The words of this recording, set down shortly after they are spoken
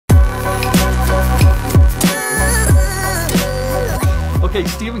Okay,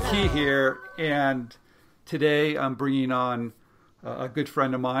 Stephen Key here, and today I'm bringing on a good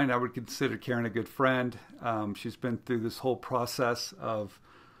friend of mine. I would consider Karen a good friend. She's been through this whole process of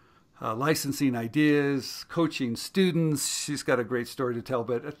licensing ideas, coaching students. She's got a great story to tell.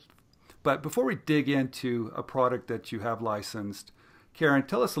 But before we dig into a product that you have licensed, Karen,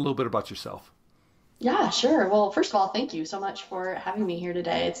 tell us a little bit about yourself. Yeah, sure. Well, first of all, thank you so much for having me here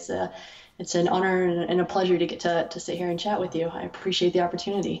today. It's an honor and a pleasure to get to sit here and chat with you. I appreciate the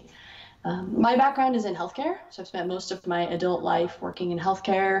opportunity. My background is in healthcare, so I've spent most of my adult life working in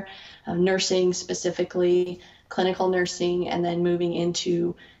healthcare, nursing specifically, clinical nursing, and then moving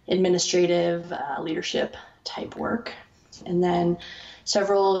into administrative leadership type work. And then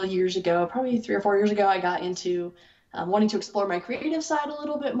several years ago, probably 3 or 4 years ago, I got into wanting to explore my creative side a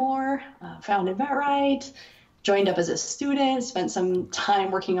little bit more, found InventRight, joined up as a student, spent some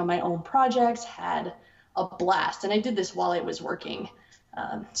time working on my own projects, had a blast. And I did this while I was working.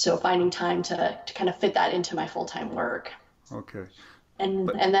 So finding time to kind of fit that into my full-time work. Okay. And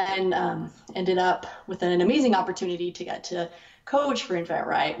then ended up with an amazing opportunity to get to coach for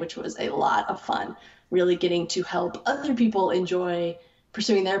InventRight, which was a lot of fun, really getting to help other people enjoy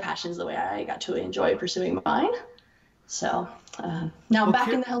pursuing their passions the way I got to enjoy pursuing mine. So now I'm back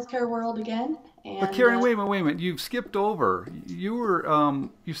in the healthcare world again. But Karen, wait a minute. You've skipped over.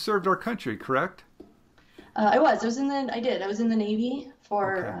 You served our country, correct? I was in the Navy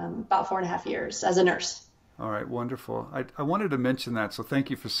for about 4.5 years as a nurse. All right, wonderful. I wanted to mention that, so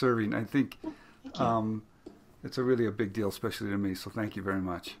thank you for serving. I think it's really a big deal, especially to me, so thank you very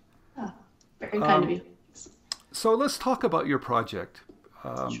much. Oh, very kind of you. So let's talk about your project.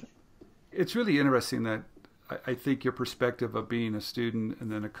 Sure. It's really interesting that I think your perspective of being a student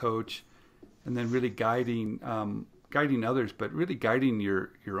and then a coach and then really guiding others, but really guiding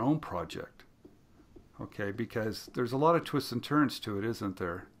your own project. Okay, because there's a lot of twists and turns to it, isn't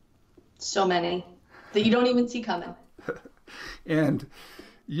there? So many that you don't even see coming. And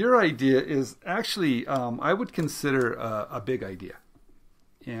your idea is actually, I would consider a big idea.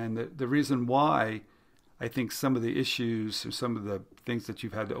 And the reason why I think some of the issues or some of the things that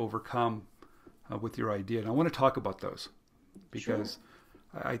you've had to overcome with your idea, and I want to talk about those because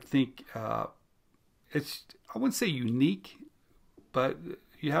I think it's, I wouldn't say unique, but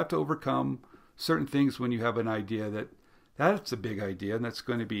you have to overcome certain things when you have an idea that's a big idea and that's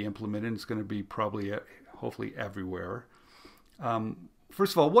going to be implemented and it's going to be probably hopefully everywhere.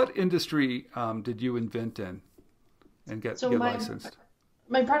 First of all, what industry did you invent in and get licensed?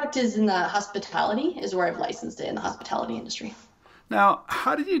 My product is in the hospitality, is where I've licensed it, in the hospitality industry. Now,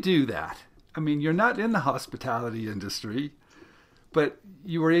 how did you do that? I mean, you're not in the hospitality industry, but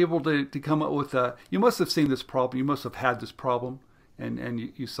you were able to come up with you must have seen this problem, you must have had this problem,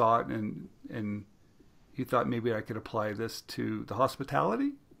 and you saw it and you thought maybe I could apply this to the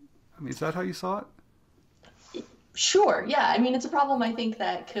hospitality? I mean, is that how you saw it? Sure, yeah. I mean, it's a problem I think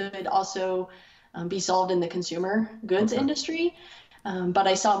that could also be solved in the consumer goods industry. But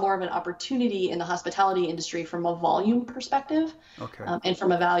I saw more of an opportunity in the hospitality industry from a volume perspective, and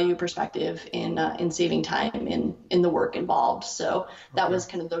from a value perspective in saving time in the work involved. So that was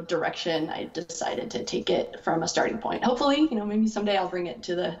kind of the direction I decided to take it from a starting point. Hopefully, maybe someday I'll bring it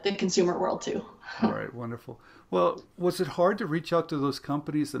to the consumer world too. All right, wonderful. Well, was it hard to reach out to those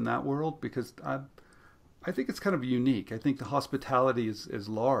companies in that world? Because I think it's kind of unique. I think the hospitality is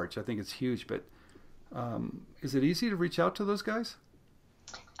large. I think it's huge, but is it easy to reach out to those guys?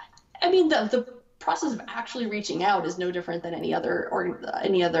 I mean, the process of actually reaching out is no different than any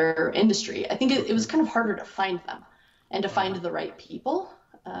other industry. I think it was kind of harder to find them and to find the right people,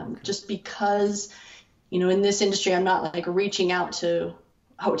 just because, in this industry, I'm not like reaching out to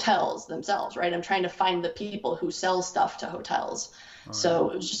hotels themselves, right? I'm trying to find the people who sell stuff to hotels. So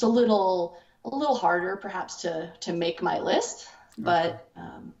it was just a little harder, perhaps, to make my list, but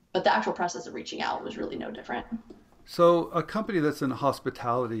the actual process of reaching out was really no different. So a company that's in the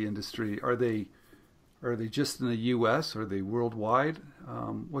hospitality industry, are they just in the U.S.? Are they worldwide?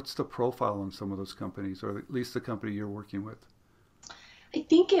 What's the profile on some of those companies, or at least the company you're working with? I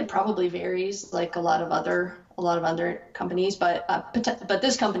think it probably varies, like a lot of other companies, but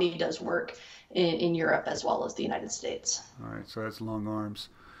this company does work in Europe as well as the United States. All right, so that's long arms.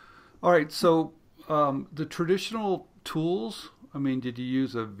 All right, so the traditional tools. I mean, did you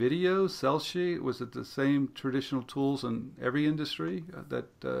use a video, sell sheet? Was it the same traditional tools in every industry that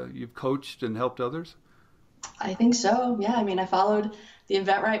you've coached and helped others? I think so. Yeah. I mean, I followed the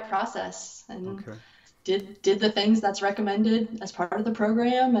InventRight process and did the things that's recommended as part of the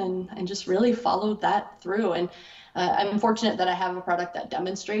program and just really followed that through. And I'm fortunate that I have a product that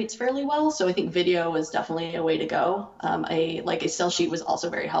demonstrates fairly well, so I think video is definitely a way to go. A sell sheet was also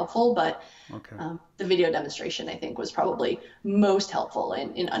very helpful, but Okay. the video demonstration I think was probably most helpful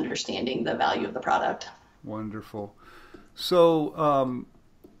in understanding the value of the product. Wonderful. So,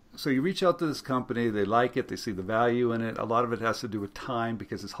 so you reach out to this company, they like it, they see the value in it. A lot of it has to do with time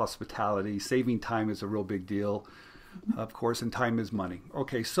because it's hospitality. Saving time is a real big deal, of course, and time is money.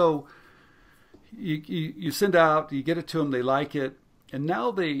 Okay, so you send out, you get it to them, they like it, and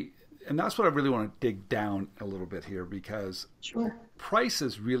now and that's what I really want to dig down a little bit here because Sure. price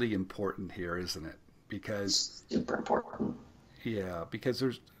is really important here, isn't it? Because Super important. yeah, because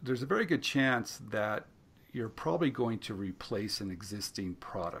there's a very good chance that you're probably going to replace an existing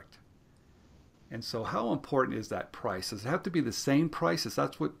product. And so how important is that price? Does it have to be the same price? Is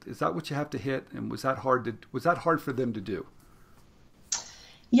that what you have to hit? And was that hard for them to do?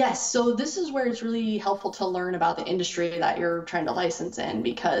 Yes, so this is where it's really helpful to learn about the industry that you're trying to license in,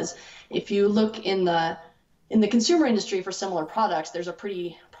 because if you look in the consumer industry for similar products, there's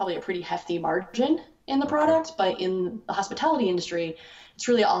probably a pretty hefty margin in the Okay. product, but in the hospitality industry, it's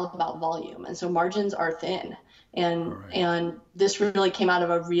really all about volume, and so margins are thin. All And right. and this really came out of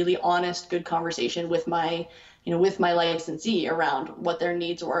a really honest, good conversation with my licensee around what their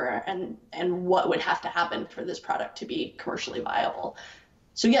needs were and what would have to happen for this product to be commercially viable.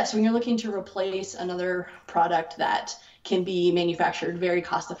 So yes, when you're looking to replace another product that can be manufactured very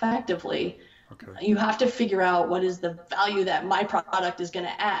cost effectively, Okay. you have to figure out what is the value that my product is going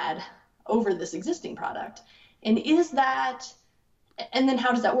to add over this existing product. And and then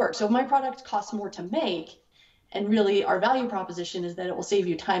how does that work? So if my product costs more to make, and really our value proposition is that it will save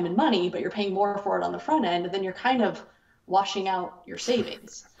you time and money, but you're paying more for it on the front end, then you're kind of washing out your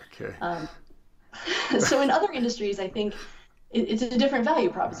savings. Okay. Um, so in other industries, I think it's a different value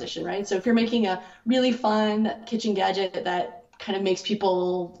proposition, right? So if you're making a really fun kitchen gadget that kind of makes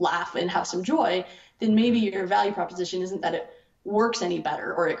people laugh and have some joy, then maybe your value proposition isn't that it works any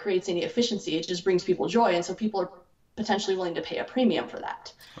better or it creates any efficiency. It just brings people joy. And so people are potentially willing to pay a premium for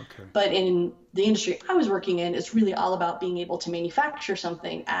that. Okay. But in the industry I was working in, it's really all about being able to manufacture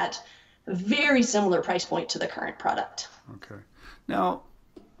something at a very similar price point to the current product. Okay. Now,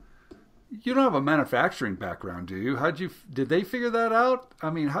 you don't have a manufacturing background, do you? Did they figure that out? I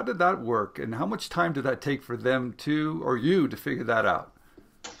mean, how did that work? And how much time did that take for them to, or you to figure that out?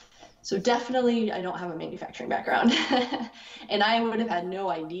 So definitely, I don't have a manufacturing background, and I would have had no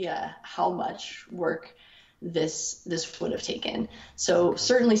idea how much work this would have taken. So Okay.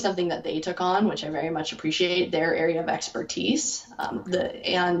 certainly something that they took on, which I very much appreciate, their area of expertise. Okay.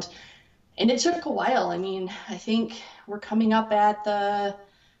 And it took a while. I mean, I think we're coming up at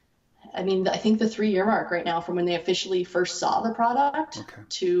I think the 3-year mark right now from when they officially first saw the product Okay.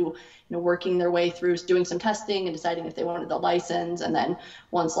 to working their way through doing some testing and deciding if they wanted the license, and then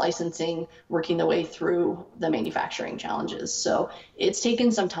once licensing, working the way through the manufacturing challenges. So it's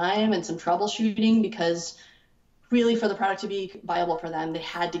taken some time and some troubleshooting because really for the product to be viable for them, they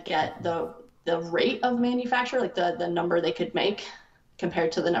had to get the rate of manufacture, like the number they could make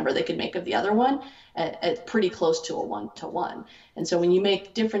compared to the number they could make of the other one at pretty close to a 1-to-1. And so when you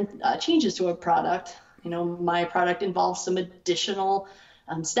make different changes to a product, my product involves some additional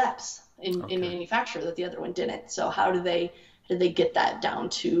steps in Okay. manufacture that the other one didn't. So how did they get that down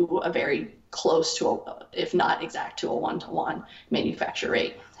to a very close to if not exact to a 1-to-1 manufacture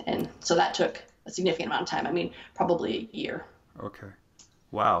rate? And so that took a significant amount of time. I mean, probably a year. Okay.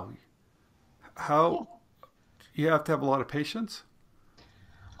 Wow. Yeah. How you have to have a lot of patience?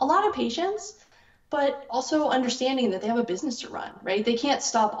 A lot of patience, but also understanding that they have a business to run, right? They can't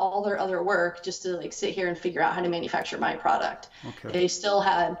stop all their other work just to like sit here and figure out how to manufacture my product. Okay. They still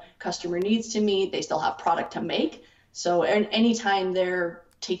had customer needs to meet, they still have product to make. So anytime they're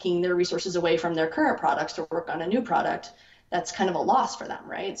taking their resources away from their current products to work on a new product, that's kind of a loss for them,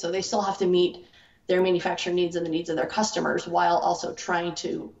 right? So they still have to meet their manufacturing needs and the needs of their customers while also trying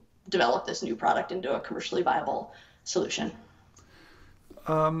to develop this new product into a commercially viable solution.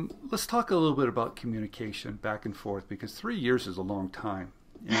 Let's talk a little bit about communication back and forth because 3 years is a long time.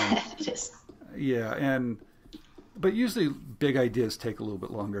 And It is. yeah, but usually big ideas take a little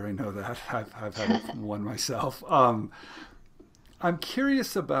bit longer. I know that. I've had one myself. I'm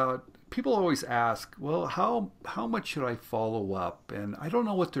curious about people always ask, well, how much should I follow up? And I don't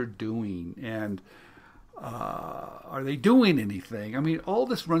know what they're doing. And are they doing anything? I mean, all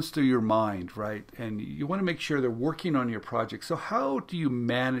this runs through your mind, right? And you want to make sure they're working on your project. So how do you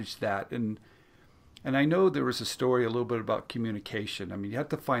manage that? And I know there was a story a little bit about communication. I mean, you have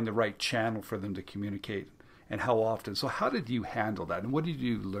to find the right channel for them to communicate and how often. So how did you handle that? And what did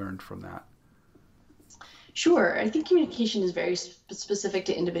you learn from that? Sure. I think communication is very specific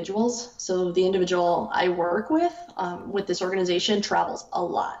to individuals. So the individual I work with this organization, travels a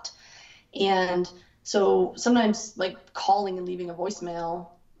lot. And so sometimes, like calling and leaving a voicemail,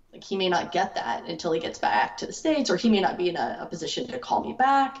 like he may not get that until he gets back to the States, or he may not be in a position to call me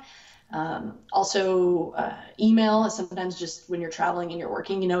back. Email is sometimes just when you're traveling and you're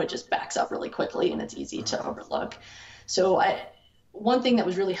working, it just backs up really quickly and it's easy to overlook. So one thing that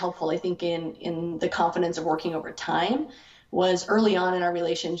was really helpful, I think, in the confidence of working over time was early on in our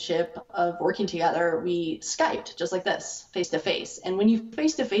relationship of working together, we Skyped just like this, face to face. And when you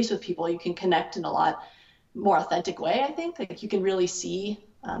face to face with people, you can connect in a lot more authentic way, I think. Like you can really see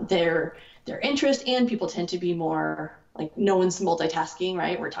their interest, and people tend to be more like, no one's multitasking,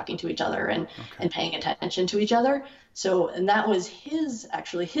 right? We're talking to each other and paying attention to each other. So, and that was his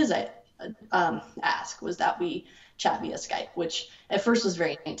ask, was that we chat via Skype, which at first was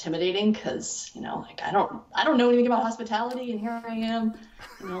very intimidating because, like I don't know anything about hospitality, and here I am,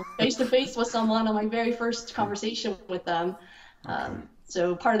 face to face with someone on my very first conversation with them.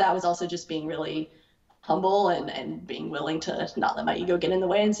 So part of that was also just being really humble and being willing to not let my ego get in the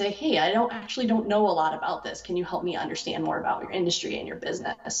way and say, hey, I don't know a lot about this. Can you help me understand more about your industry and your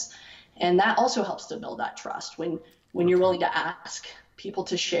business? And that also helps to build that trust when you're willing to ask people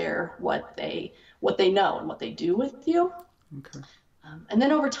to share what they know and what they do with you. Okay. And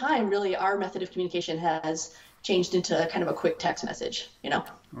then over time, really, our method of communication has changed into kind of a quick text message.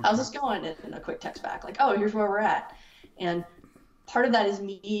 How's this going? And a quick text back, like, oh, here's where we're at. And part of that is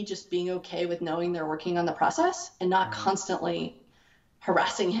me just being okay with knowing they're working on the process and not constantly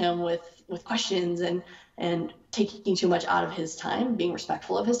harassing him with questions and taking too much out of his time, being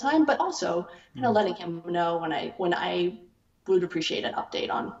respectful of his time, but also kind of letting him know when I would appreciate an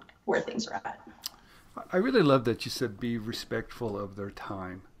update on where things are at. I really love that you said be respectful of their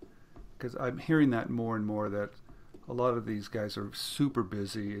time, because I'm hearing that more and more, that a lot of these guys are super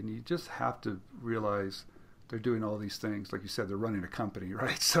busy, and you just have to realize they're doing all these things. Like you said, they're running a company,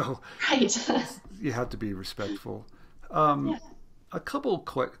 right? So you have to be respectful. A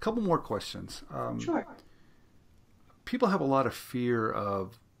couple more questions. Sure. People have a lot of fear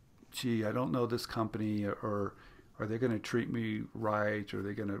of, gee, I don't know this company, or are they going to treat me right? Or are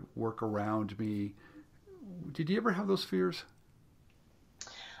they going to work around me? Did you ever have those fears?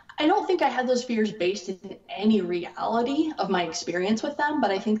 I don't think I had those fears based in any reality of my experience with them, but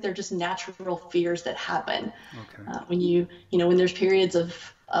I think they're just natural fears that happen. Okay. When there's periods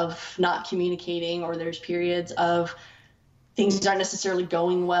of not communicating, or there's periods of things aren't necessarily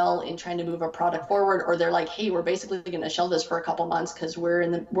going well in trying to move a product forward, or they're like, hey, we're basically going to shelve this for a couple months because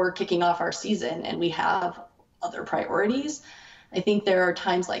we're kicking off our season and we have other priorities. I think there are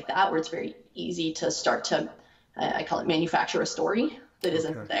times like that where it's very easy to start to, I call it, manufacture a story that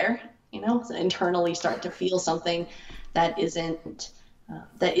isn't there, so internally start to feel something that isn't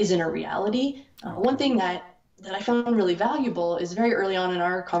a reality. One thing that I found really valuable is very early on in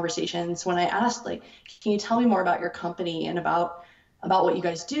our conversations, when I asked, like, can you tell me more about your company and about what you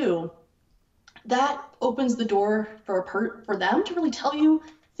guys do? That opens the door for them to really tell you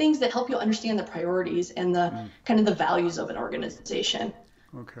things that help you understand the priorities and the kind of the values of an organization.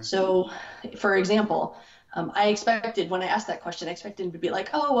 Okay. So, for example, I expected, when I asked that question, I expected him to be like,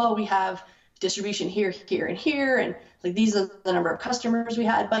 oh, well, we have distribution here, here, and here, and like these are the number of customers we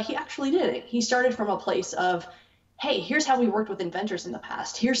had. But he actually didn't. He started from a place of, hey, here's how we worked with inventors in the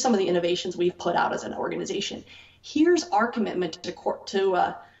past. Here's some of the innovations we've put out as an organization. Here's our commitment to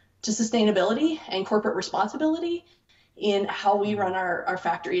sustainability and corporate responsibility in how we run our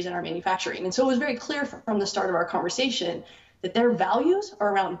factories and our manufacturing. And so it was very clear from the start of our conversation that their values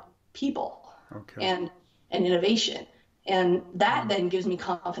are around people and innovation. And that then gives me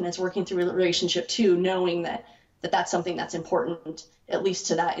confidence working through a relationship too, knowing that that's something that's important, at least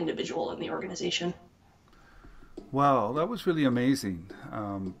to that individual in the organization. Wow, that was really amazing.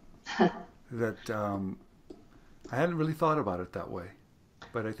 I hadn't really thought about it that way,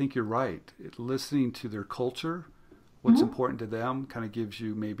 but I think you're right. Listening to their culture, what's important to them, kind of gives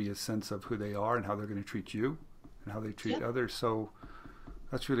you maybe a sense of who they are and how they're going to treat you and how they treat others. So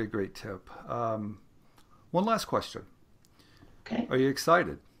that's really a great tip. One last question. Okay. Are you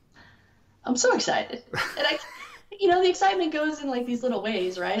excited? I'm so excited. And the excitement goes in like these little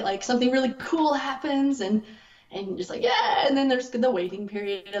ways, right? Like something really cool happens and you're just like, yeah, and then there's the waiting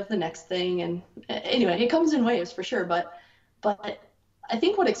period of the next thing. And anyway, it comes in waves for sure. But I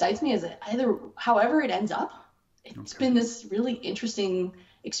think what excites me is that however it ends up, it's been this really interesting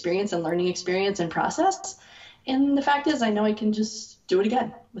experience and learning experience and process. And the fact is, I know I can just do it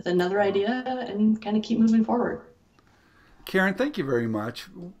again with another idea and kind of keep moving forward. Karen, thank you very much.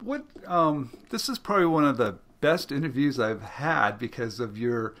 What this is probably one of the best interviews I've had because of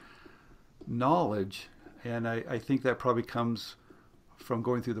your knowledge, and I think that probably comes from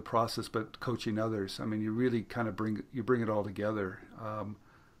going through the process, but coaching others. I mean, you really kind of bring it all together.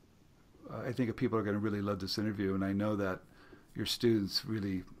 I think people are going to really love this interview, and I know that your students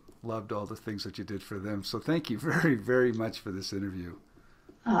really loved all the things that you did for them. So thank you very, very much for this interview.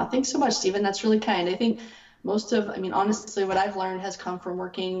 Thanks so much, Stephen. That's really kind. I think honestly, what I've learned has come from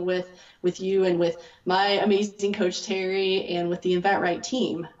working with you and with my amazing coach Terry and with the InventRight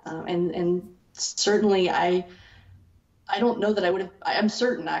team. And certainly I don't know that I'm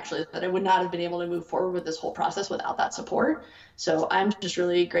certain actually that I would not have been able to move forward with this whole process without that support. So I'm just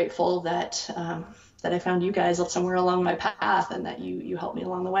really grateful that I found you guys somewhere along my path and that you helped me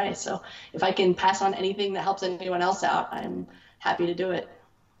along the way. So if I can pass on anything that helps anyone else out, I'm happy to do it.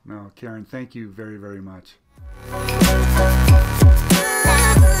 No, Karen, thank you very, very much.